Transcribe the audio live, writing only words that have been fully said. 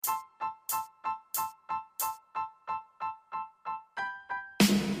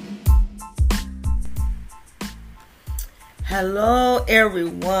Hello,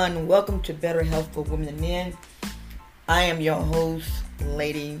 everyone. Welcome to Better Health for Women and Men. I am your host,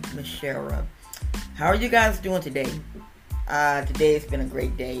 Lady Michelle. How are you guys doing today? Today has been a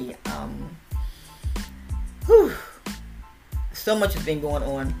great day. So much has been going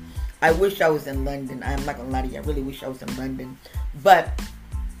on. I wish I was in London. I'm not gonna lie to you. I really wish I was in London. But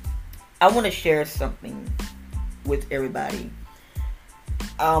I want to share something with everybody.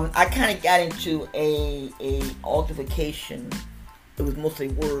 I kind of got into a altercation. It was mostly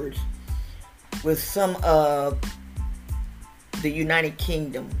words with some of the United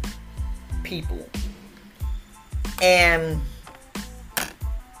Kingdom people, and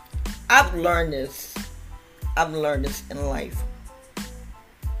I've learned this in life.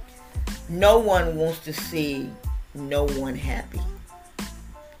 No one wants to see no one happy.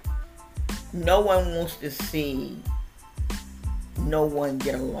 No one wants to see no one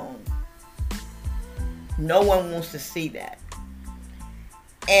get along. No one wants to see that.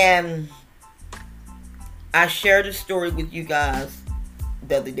 And I shared a story with you guys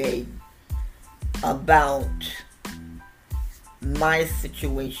the other day about my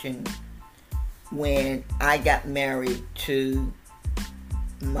situation when I got married to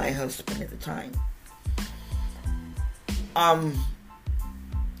my husband at the time. I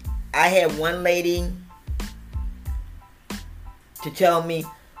had one lady to tell me,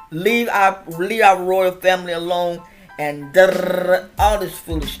 leave our royal family alone, and all this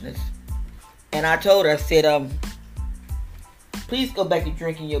foolishness. And I told her, I said, please go back to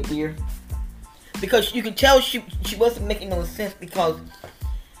drinking your beer. Because you could tell she wasn't making no sense, because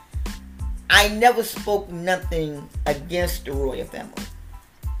I never spoke nothing against the royal family.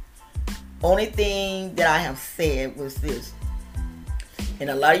 Only thing that I have said was this. And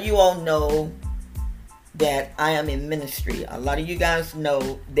a lot of you all know that I am in ministry. A lot of you guys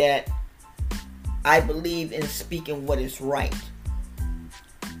know that I believe in speaking what is right.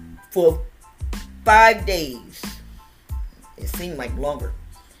 For 5 days, it seemed like longer,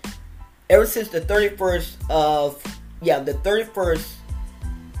 ever since the 31st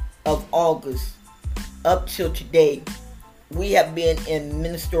of August up till today, we have been in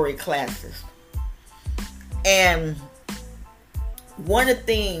ministerial classes. And one of the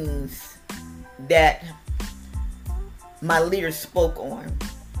things that my leader spoke on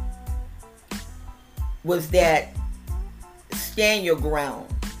was that stand your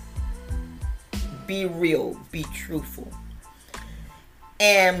ground, be real, be truthful.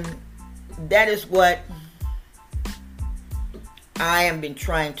 And that is what I have been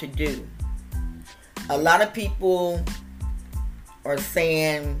trying to do. A lot of people are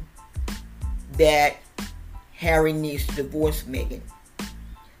saying that Harry needs to divorce Meghan.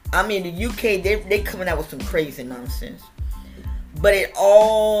 I mean, the UK, they coming out with some crazy nonsense. But it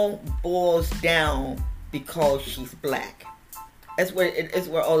all boils down because she's black. That's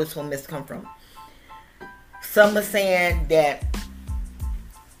where all this whole mess come from. Some are saying that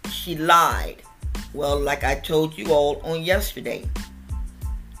she lied. Well, like I told you all on yesterday,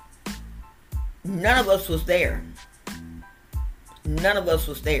 none of us was there. None of us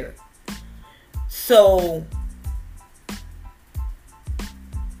was there. So,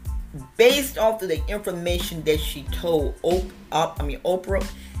 based off of the information that she told Oprah,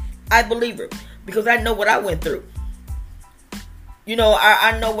 I believe her, because I know what I went through. You know,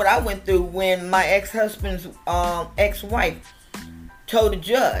 I know what I went through when my ex-husband's ex-wife told the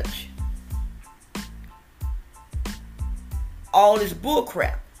judge all this bull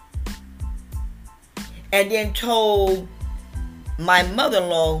crap, and then told my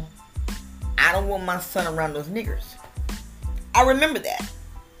mother-in-law, I don't want my son around those niggers. I remember that.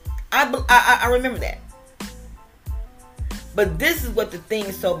 I remember that. But this is what the thing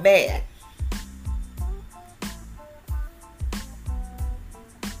is so bad.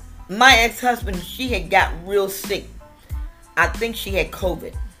 My ex-husband, she had got real sick. I think she had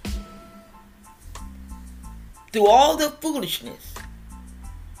COVID. Through all the foolishness,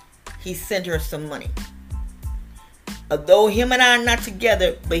 he sent her some money. Although him and I are not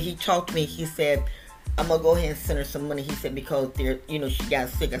together, but he talked to me. He said, I'm going to go ahead and send her some money. He said, because she got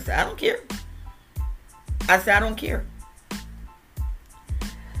sick. I said, I don't care. I don't care.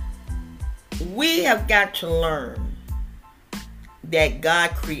 We have got to learn that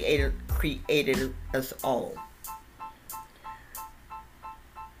God created us all.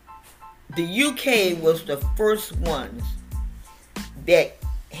 The UK was the first ones that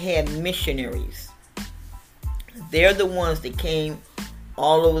had missionaries. They're the ones that came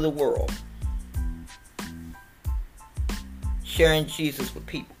all over the world sharing Jesus with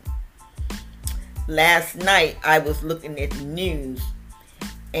people. Last night I was looking at the news,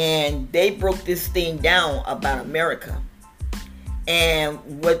 and they broke this thing down about America.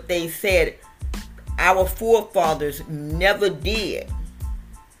 And what they said, our forefathers never did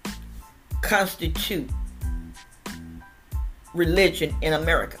constitute religion in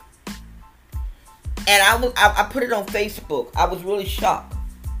America. And I put it on Facebook. I was really shocked.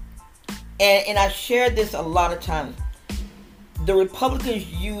 And I shared this a lot of times. The Republicans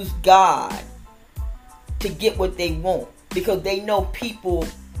use God to get what they want because they know people,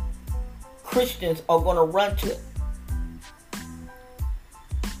 Christians, are going to run to it.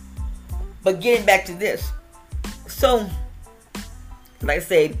 But getting back to this. So, like I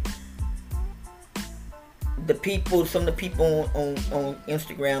said, some of the people on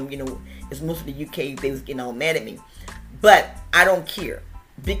Instagram, it's mostly the UK, they was getting all mad at me. But I don't care.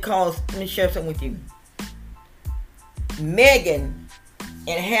 Because, let me share something with you. Meghan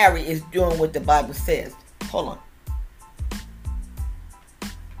and Harry is doing what the Bible says. Hold on.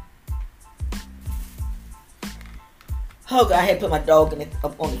 Oh God, I had to put my dog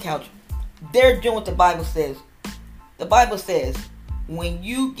up on the couch. They're doing what the Bible says. The Bible says, when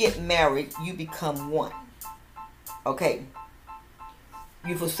you get married, you become one. Okay.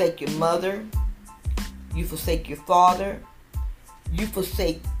 You forsake your mother. You forsake your father. You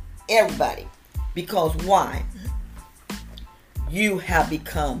forsake everybody. Because why? You have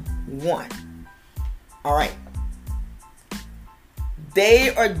become one. Alright.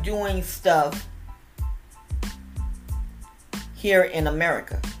 They are doing stuff here in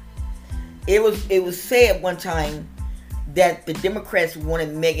America. It was said one time that the Democrats wanted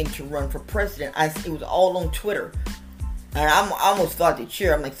Meghan to run for president. It was all on Twitter. And I almost thought to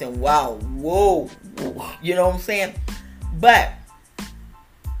cheer. I'm like saying, wow, whoa. You know what I'm saying? But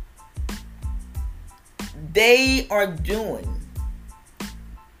they are doing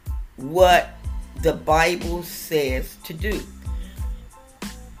what the Bible says to do.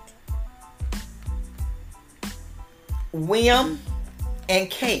 William and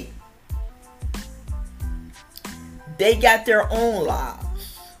Kate, they got their own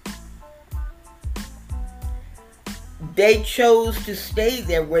lives. They chose to stay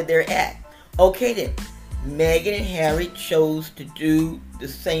there where they're at. Okay then, Meghan and Harry chose to do the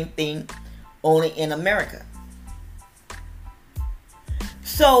same thing, only in America.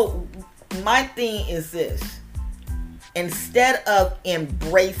 So, my thing is this. Instead of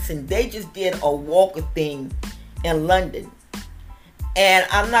embracing, they just did a walker thing in London. And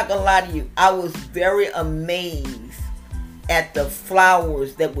I'm not going to lie to you, I was very amazed at the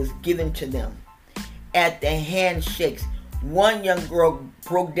flowers that was given to them, at the handshakes. One young girl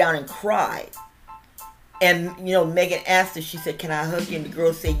broke down and cried. And, Meghan asked her, she said, can I hug you? And the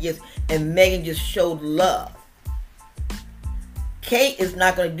girl said yes. And Meghan just showed love. Kate is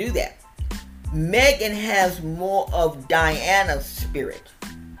not going to do that. Meghan has more of Diana's spirit.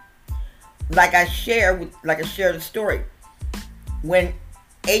 Like I shared the story. When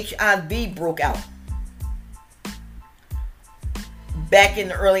HIV broke out back in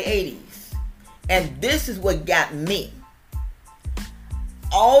the early 80s. And this is what got me.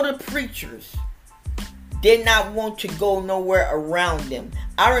 All the preachers did not want to go nowhere around them.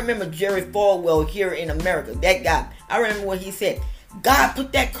 I remember Jerry Falwell here in America. That guy. I remember what he said. God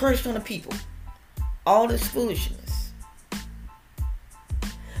put that curse on the people. All this foolishness.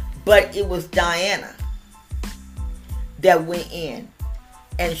 But it was Diana that went in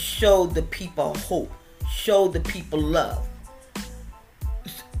and showed the people hope. Showed the people love.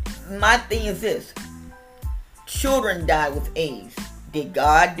 My thing is this. Children died with AIDS. Did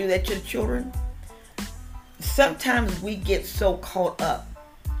God do that to the children? Sometimes we get so caught up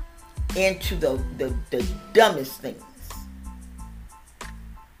into the dumbest things.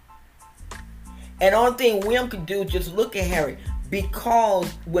 And the only thing William could do is just look at Harry. Because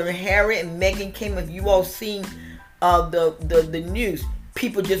when Harry and Meghan came, if you all seen the news,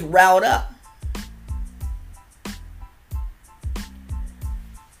 people just riled up.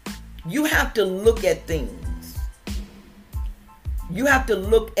 You have to look at things. You have to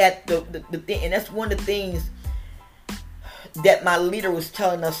look at the thing. And that's one of the things that my leader was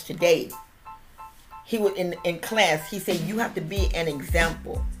telling us today. He was in class. He said, you have to be an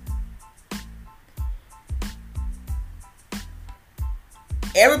example.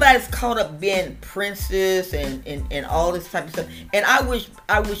 Everybody's caught up being princess and all this type of stuff. And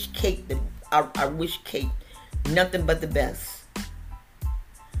I wish Kate nothing but the best.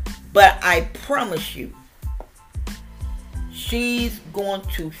 But I promise you, she's going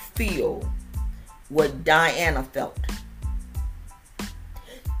to feel what Diana felt.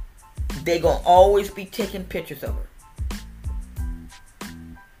 They're going to always be taking pictures of her.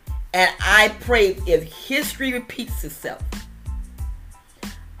 And I pray if history repeats itself,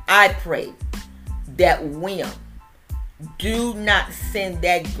 I pray that William Do not send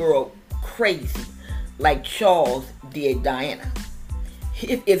that girl crazy like Charles did Diana.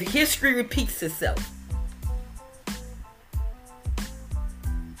 If history repeats itself,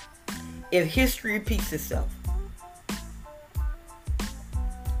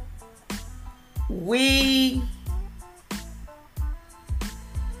 we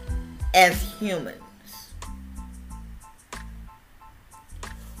as humans,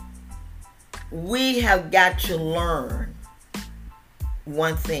 we have got to learn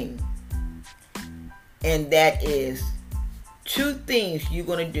one thing, and that is two things you're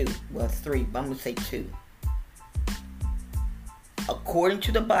going to do. Well, three, but I'm going to say two. According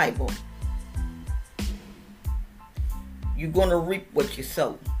to the Bible, you're going to reap what you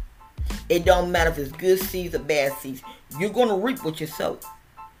sow. It don't matter if it's good seeds or bad seeds. You're going to reap what you sow.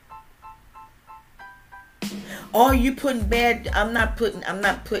 Oh, you putting bad? I'm not putting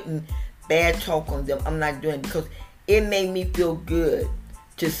bad talk on them. I'm not doing it because it made me feel good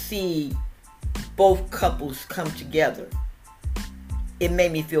to see both couples come together. It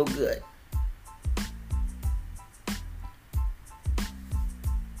made me feel good.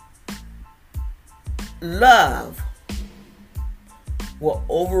 Love will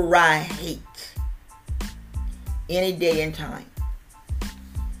override hate any day and time.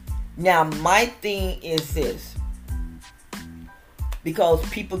 Now, my thing is this. Because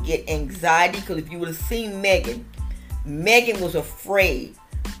people get anxiety. Because if you would have seen Meghan was afraid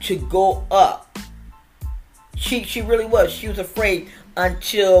to go up. She really was. She was afraid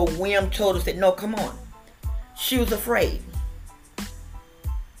until William told her, said, no, come on. She was afraid.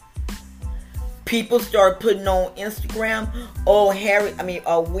 People started putting on Instagram,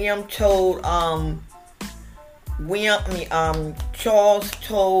 William told, Charles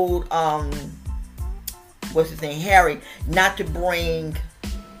told, Harry, not to bring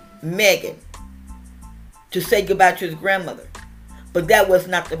Meghan to say goodbye to his grandmother. But that was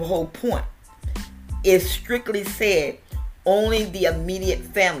not the whole point. It strictly said only the immediate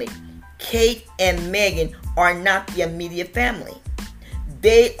family. Kate and Meghan are not the immediate family.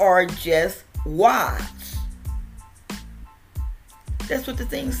 They are just wives. That's what the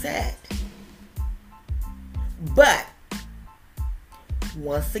thing said. But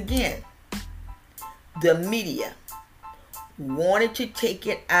once again, the media wanted to take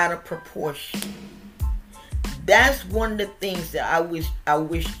it out of proportion. That's one of the things that I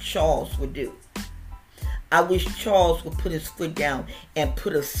wish Charles would do. I wish Charles would put his foot down and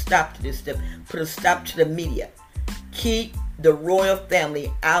put a stop to this stuff. Put a stop to the media. Keep the royal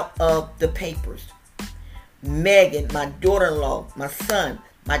family out of the papers. Meghan, my daughter-in-law, my son,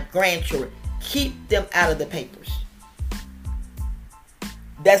 my grandchildren, keep them out of the papers.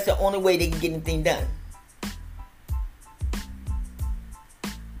 That's the only way they can get anything done.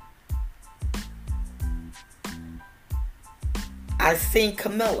 I've seen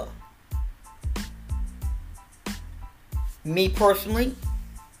Camilla. Me personally,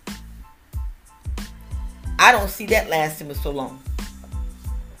 I don't see that lasting for so long.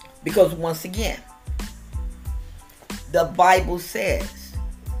 Because once again, the Bible says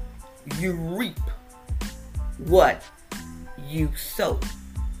you reap what you sow.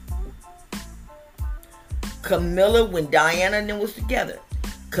 Camilla, when Diana and them was together,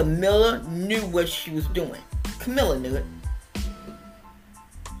 Camilla knew what she was doing. Camilla knew it.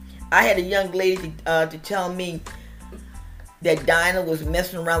 I had a young lady to tell me that Diana was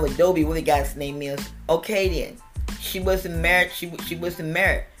messing around with Dobie, what the guy's name is. Okay then. She wasn't married. She wasn't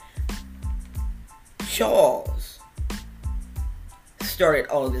married. Charles started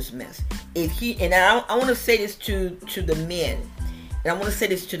all of this mess. I want to say this to the men, and I want to say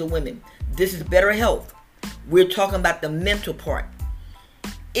this to the women. This is better health. We're talking about the mental part.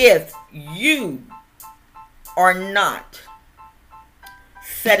 If you are not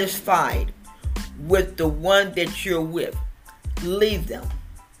satisfied with the one that you're with, leave them.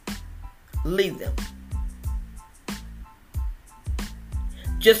 Leave them.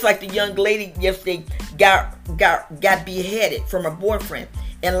 Just like the young lady yesterday got beheaded from her boyfriend.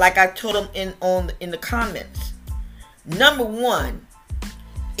 And like I told him in the comments, number one,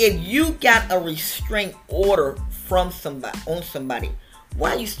 if you got a restraint order from somebody,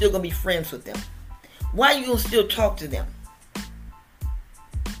 why are you still gonna be friends with them? Why are you gonna still talk to them?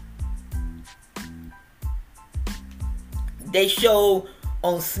 They show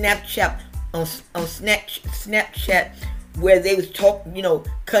on Snapchat, Snapchat, where they was talking,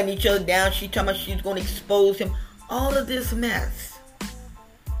 cutting each other down. She talking about she's going to expose him. All of this mess.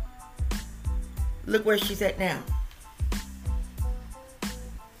 Look where she's at now.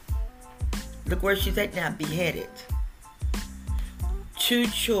 Look where she's at now, beheaded. 2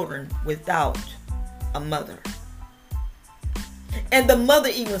 children without a mother. And the mother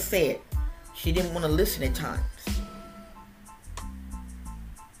even said she didn't want to listen at times.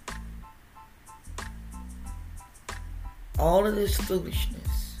 All of this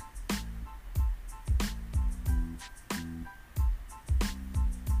foolishness.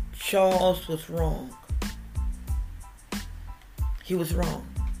 Charles was wrong. He was wrong.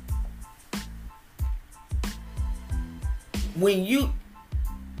 When you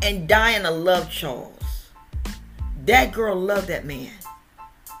and Diana loved Charles, that girl loved that man.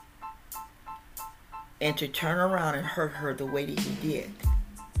 And to turn around and hurt her the way that he did,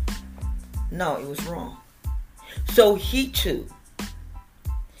 no, it was wrong. So he too,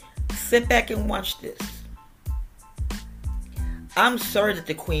 sit back and watch this. I'm sorry that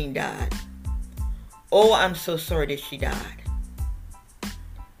the queen died. Oh, I'm so sorry that she died.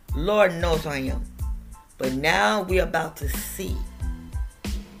 Lord knows I am. But now we're about to see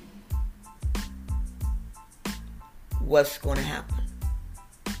what's going to happen.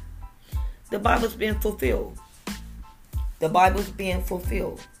 The Bible's being fulfilled. The Bible's being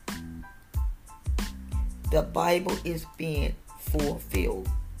fulfilled. The Bible is being fulfilled.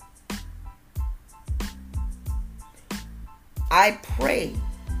 I pray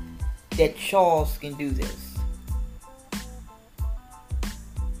that Charles can do this.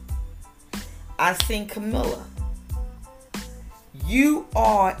 I seen Camilla. You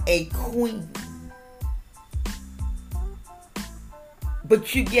are a queen.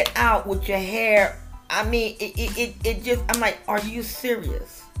 But you get out with your hair. I mean, it just, I'm like, are you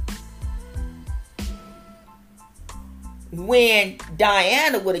serious? When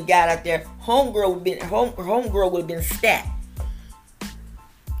Diana would have got out there, homegirl would have been stacked.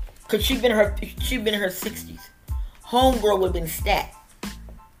 Cause she'd been in her 60s. Homegirl would have been stacked.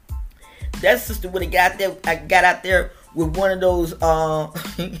 That sister would have got out there with one of those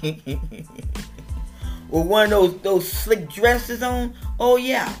with one of those slick dresses on. Oh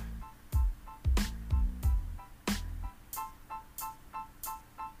yeah.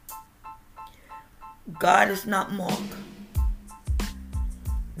 God is not mocked.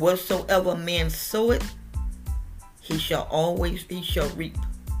 Whatsoever man soweth, he shall reap.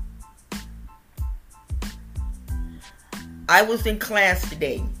 I was in class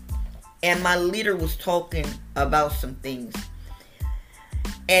today, and my leader was talking about some things.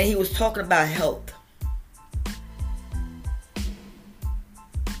 And he was talking about health.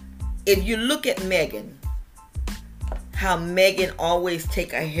 If you look at Meghan, how Meghan always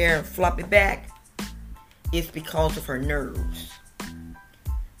take her hair and flop it back, it's because of her nerves.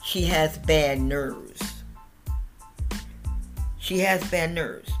 She has bad nerves. She has bad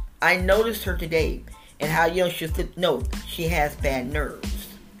nerves. I noticed her today and how she flip. No, she has bad nerves.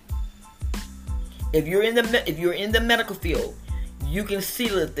 If you're in the medical field, you can see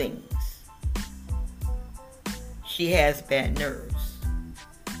the things. She has bad nerves.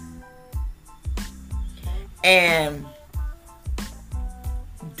 And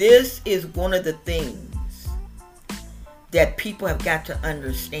this is one of the things that people have got to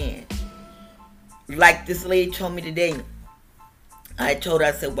understand. Like this lady told me today. I told her,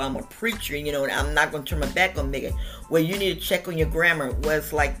 I said, well, I'm a preacher, and I'm not going to turn my back on Meghan. Well, you need to check on your grammar. Well,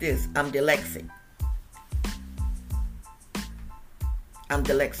 it's like this. I'm dyslexic,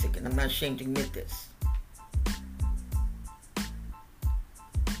 and I'm not ashamed to admit this.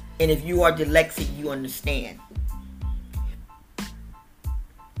 And if you are dyslexic, you understand.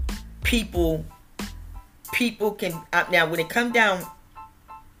 People can, now when it comes down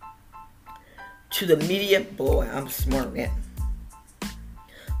to the media, boy, I'm smart at.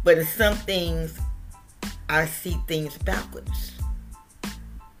 But in some things, I see things backwards.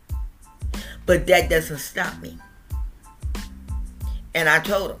 But that doesn't stop me. And I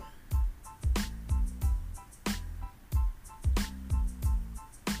told him,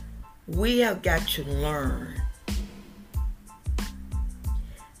 we have got to learn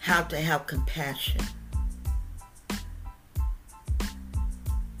how to have compassion.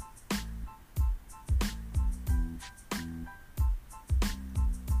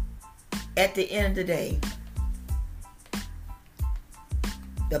 At the end of the day,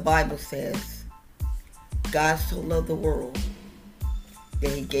 the Bible says, God so loved the world that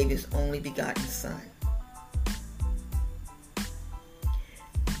he gave his only begotten son.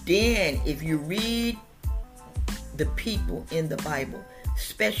 Then, if you read the people in the Bible,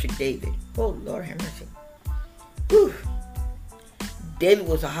 especially David, oh Lord have mercy. Whew. David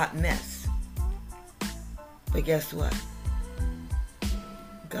was a hot mess. But guess what?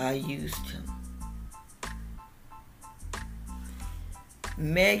 God used him.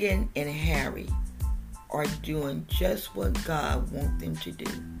 Meghan and Harry are doing just what God wants them to do.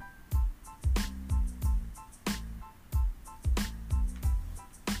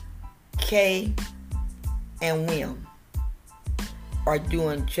 Kay and William are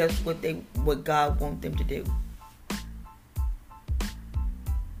doing just what God wants them to do.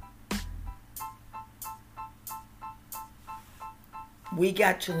 We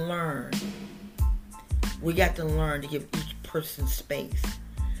got to learn. We got to learn to give each person space.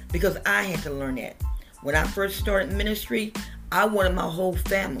 Because I had to learn that. When I first started ministry, I wanted my whole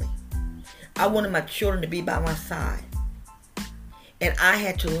family. I wanted my children to be by my side. And I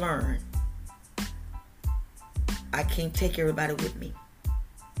had to learn. I can't take everybody with me.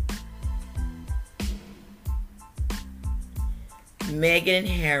 Meghan and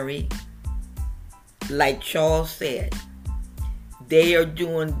Harry, like Charles said, they are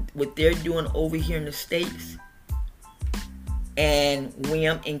doing what they're doing over here in the States. And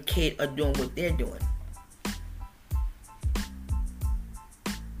William and Kate are doing what they're doing.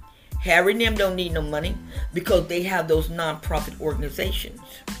 Harry and them don't need no money because they have those non-profit organizations.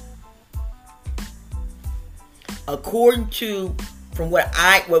 According to from what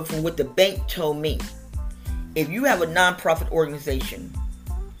the bank told me, if you have a non-profit organization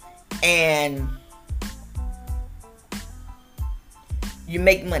and you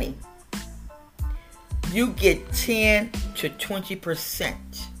make money, you get 10 to 20%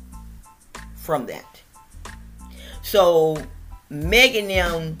 from that. So Meg and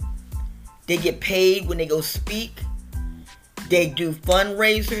them, they get paid when they go speak. They do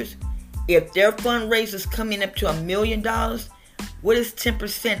fundraisers. If their fundraisers come in up to $1 million, what is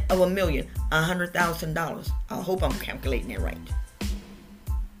 10% of $1 million? $100,000. I hope I'm calculating that right.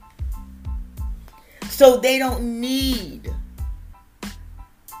 So they don't need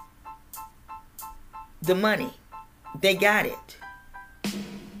the money. They got it.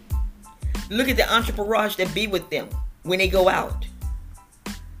 Look at the entourage that be with them when they go out.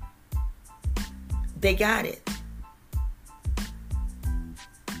 They got it.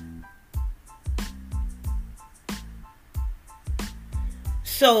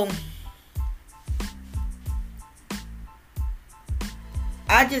 So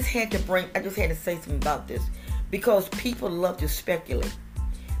I just had to say something about this because people love to speculate.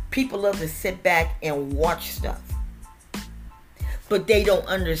 People love to sit back and watch stuff. But they don't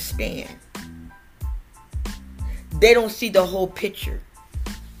understand. They don't see the whole picture.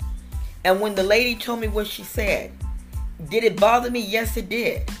 And when the lady told me what she said, did it bother me? Yes, it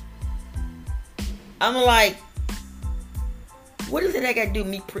did. I'm like, what is it I got to do?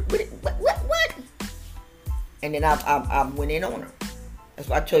 What? And then I went in on her. That's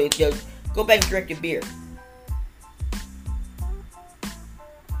why I told you, just go back and drink your beer.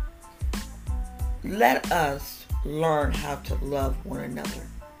 Let us learn how to love one another.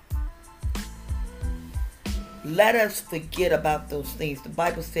 Let us forget about those things. The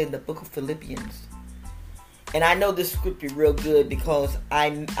Bible said in the book of Philippians, and I know this scripture real good because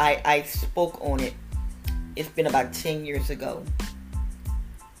I spoke on it. It's been about 10 years ago.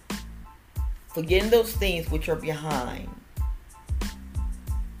 Forgetting those things which are behind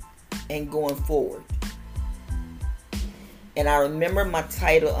and going forward. And I remember my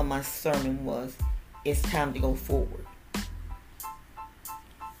title of my sermon was, It's Time to Go Forward.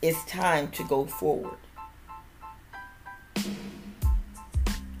 It's time to go forward.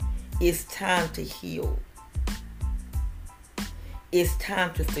 It's time to heal. It's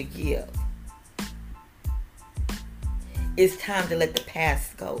time to forgive. It's time to let the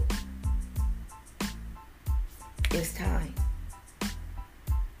past go. It's time.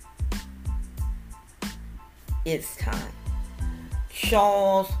 It's time.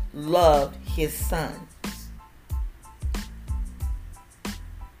 Charles loved his sons.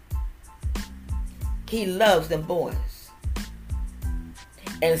 He loves them boys.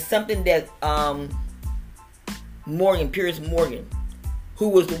 And something that Piers Morgan, who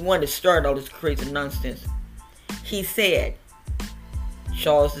was the one that started all this crazy nonsense, he said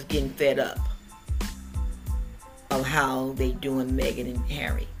Charles is getting fed up of how they doing Meghan and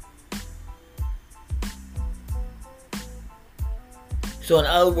Harry. So in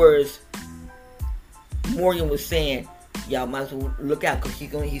other words, Morgan was saying, y'all might as well look out because he's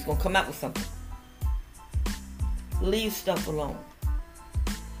gonna come out with something. Leave stuff alone.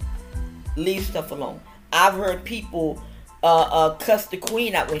 Leave stuff alone. I've heard people cuss the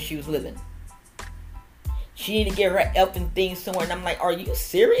queen out when she was living. She need to get her elfin thing somewhere, and I'm like, are you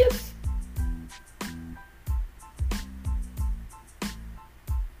serious?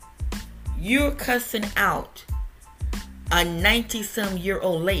 You're cussing out a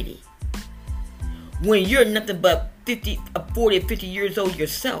 90-some-year-old lady when you're nothing but 40 or 50 years old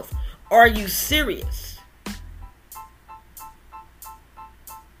yourself. Are you serious?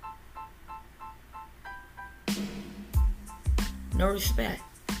 No respect.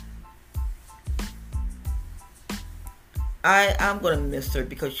 I'm gonna miss her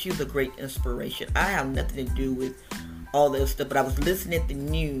because she was a great inspiration. I have nothing to do with all this stuff, but I was listening to the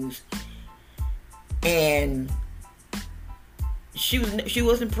news, and she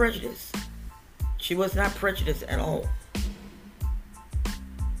wasn't prejudiced. She was not prejudiced at all.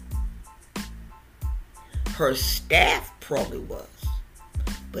 Her staff probably was,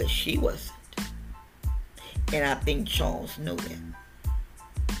 but she wasn't. And I think Charles knew that.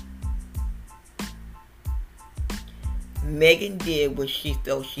 Meghan did what she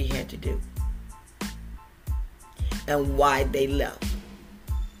felt she had to do. And why they left.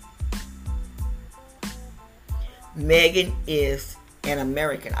 Meghan is an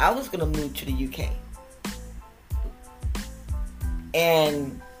American. I was going to move to the UK.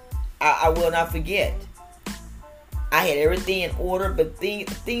 And I will not forget. I had everything in order, but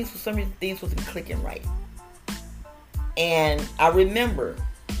things for some reason, things wasn't clicking right. And I remember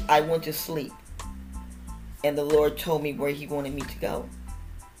I went to sleep. And the Lord told me where He wanted me to go.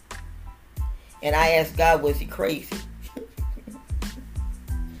 And I asked God, was He crazy?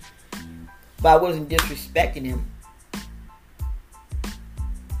 But I wasn't disrespecting Him.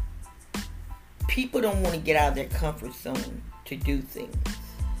 People don't want to get out of their comfort zone to do things.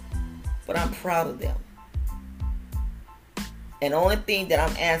 But I'm proud of them. And the only thing that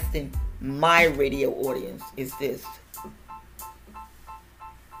I'm asking my radio audience is this.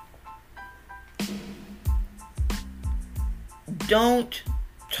 Don't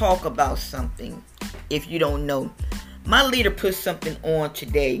talk about something if you don't know. My leader put something on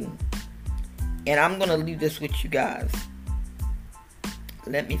today, and I'm going to leave this with you guys.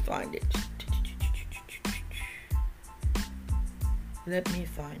 Let me find it. Let me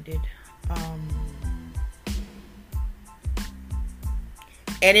find it.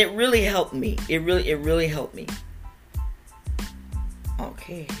 And it really helped me. It really helped me.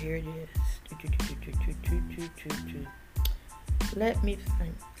 Okay, here it is. Let me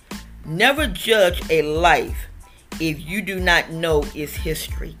think. Never judge a life if you do not know its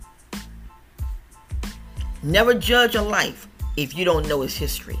history. Never judge a life if you don't know its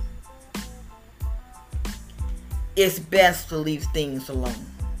history. It's best to leave things alone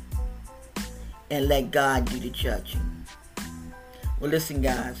and let God do the judging. Well, listen,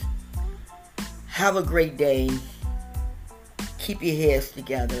 guys. Have a great day. Keep your heads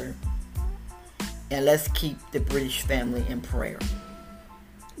together. And let's keep the British family in prayer.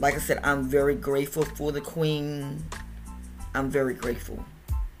 Like I said, I'm very grateful for the Queen. I'm very grateful.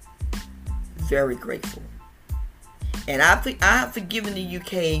 Very grateful. And I have forgiven the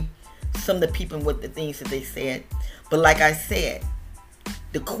UK some of the people with the things that they said. But like I said,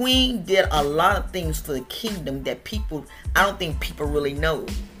 the Queen did a lot of things for the kingdom that I don't think people really know.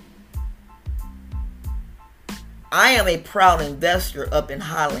 I am a proud investor up in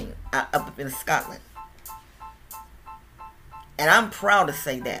Holland, up in Scotland. And I'm proud to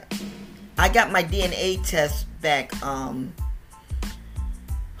say that. I got my DNA test back,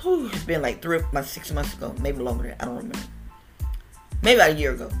 it's been like 6 months ago, maybe longer than that, I don't remember. Maybe about a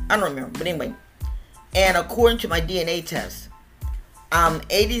year ago, I don't remember, but anyway. And according to my DNA test, I'm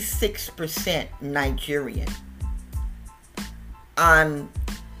 86% Nigerian.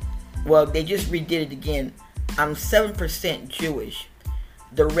 They just redid it again. I'm 7% Jewish,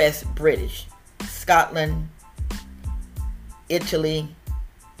 the rest British, Scotland, Italy,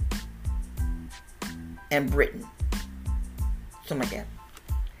 and Britain. Something like that.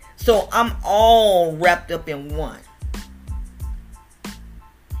 So I'm all wrapped up in one.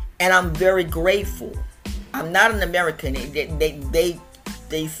 And I'm very grateful. I'm not an American.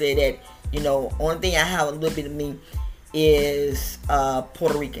 They say that, only thing I have a little bit of me is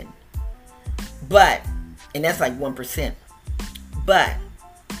Puerto Rican. And that's like 1%. But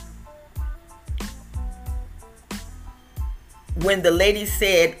when the lady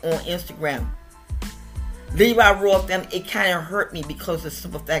said on Instagram, leave our royal family, it kind of hurt me because the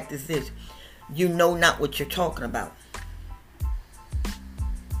simple fact is this. You know not what you're talking about.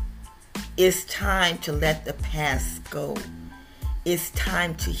 It's time to let the past go. It's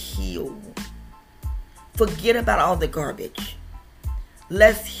time to heal. Forget about all the garbage.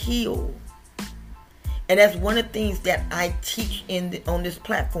 Let's heal. And that's one of the things that I teach on this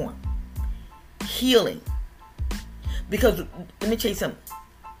platform. Healing. Because let me tell you something.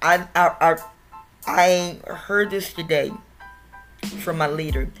 I heard this today from my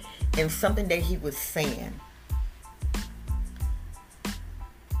leader, and something that he was saying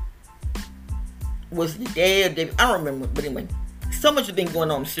was the day of David. I don't remember, but anyway, so much has been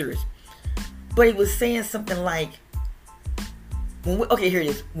going on. I'm serious. But he was saying something like, here it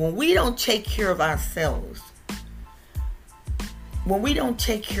is. When we don't take care of ourselves,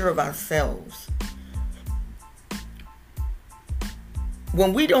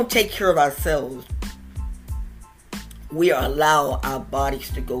 when we don't take care of ourselves, we allow our bodies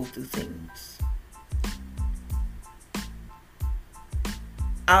to go through things.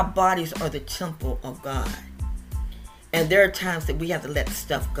 Our bodies are the temple of God. And there are times that we have to let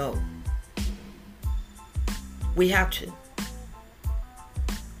stuff go. We have to.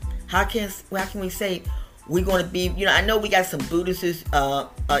 How can we say we're going to be, I know we got some Buddhists,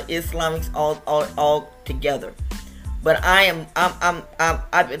 Islamics all together. But I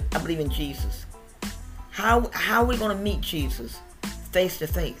believe in Jesus. How are we going to meet Jesus? Face to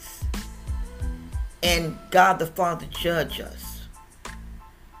face. And God the Father judge us.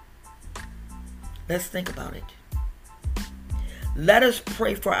 Let's think about it. Let us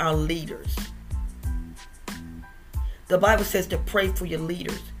pray for our leaders. The Bible says to pray for your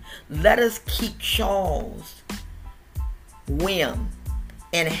leaders. Let us keep Charles, William,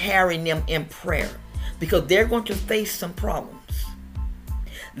 and Harry and them in prayer, because they're going to face some problems.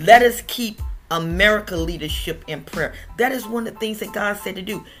 Let us keep America leadership in prayer. That is one of the things that God said to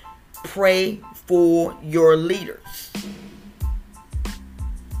do. Pray for your leaders.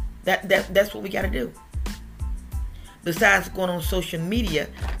 That's what we got to do. Besides going on social media,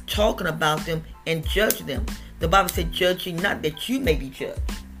 talking about them and judge them. The Bible said, judge ye not, that you may be judged.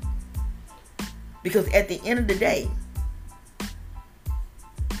 Because at the end of the day,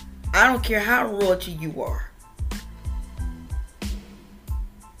 I don't care how royalty you are,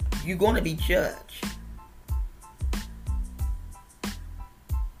 you're going to be judged.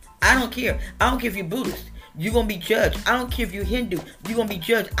 I don't care. I don't care if you're Buddhist. You're going to be judged. I don't care if you're Hindu. You're going to be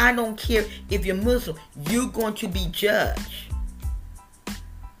judged. I don't care if you're Muslim. You're going to be judged.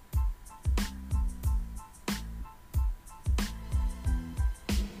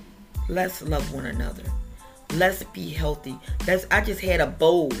 Let's love one another. Let's be healthy. I just had a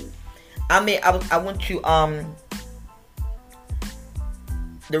bowl. I went to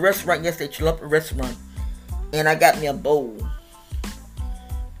the restaurant yesterday, Chalupa restaurant, and I got me a bowl.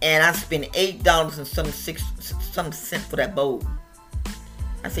 And I spent $8 and some cent for that bowl.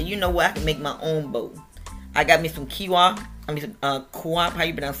 I said, you know what? I can make my own bowl. I got me some quinoa, how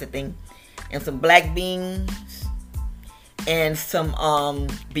you pronounce that thing, and some black beans, and some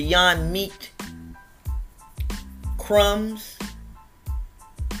Beyond Meat crumbs,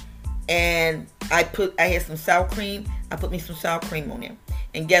 and I had some sour cream. I put me some sour cream on there,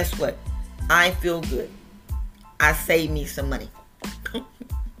 and guess what? I feel good. I saved me some money.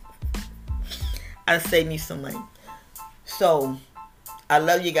 I saved me some money. So I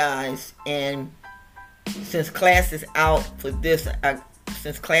love you guys, and since class is out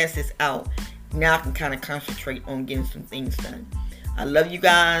now I can kind of concentrate on getting some things done. I love you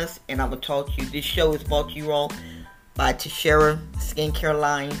guys, and I will talk to you. This show is brought to you all by Tashera Skincare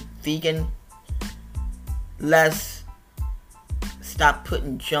Line, vegan. Let's stop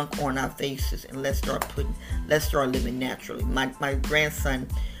putting junk on our faces, and let's start living naturally. My grandson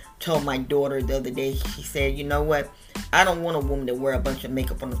told my daughter the other day, he said, you know what? I don't want a woman that wear a bunch of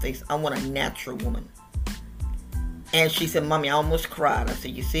makeup on her face. I want a natural woman. And she said, Mommy, I almost cried. I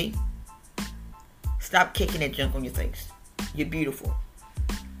said, you see? Stop kicking that junk on your face. You're beautiful.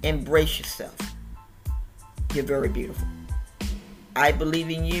 Embrace yourself. You're very beautiful. I believe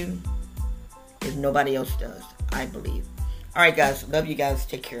in you if nobody else does. I believe. All right, guys. Love you guys.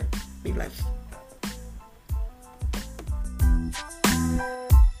 Take care. Be blessed.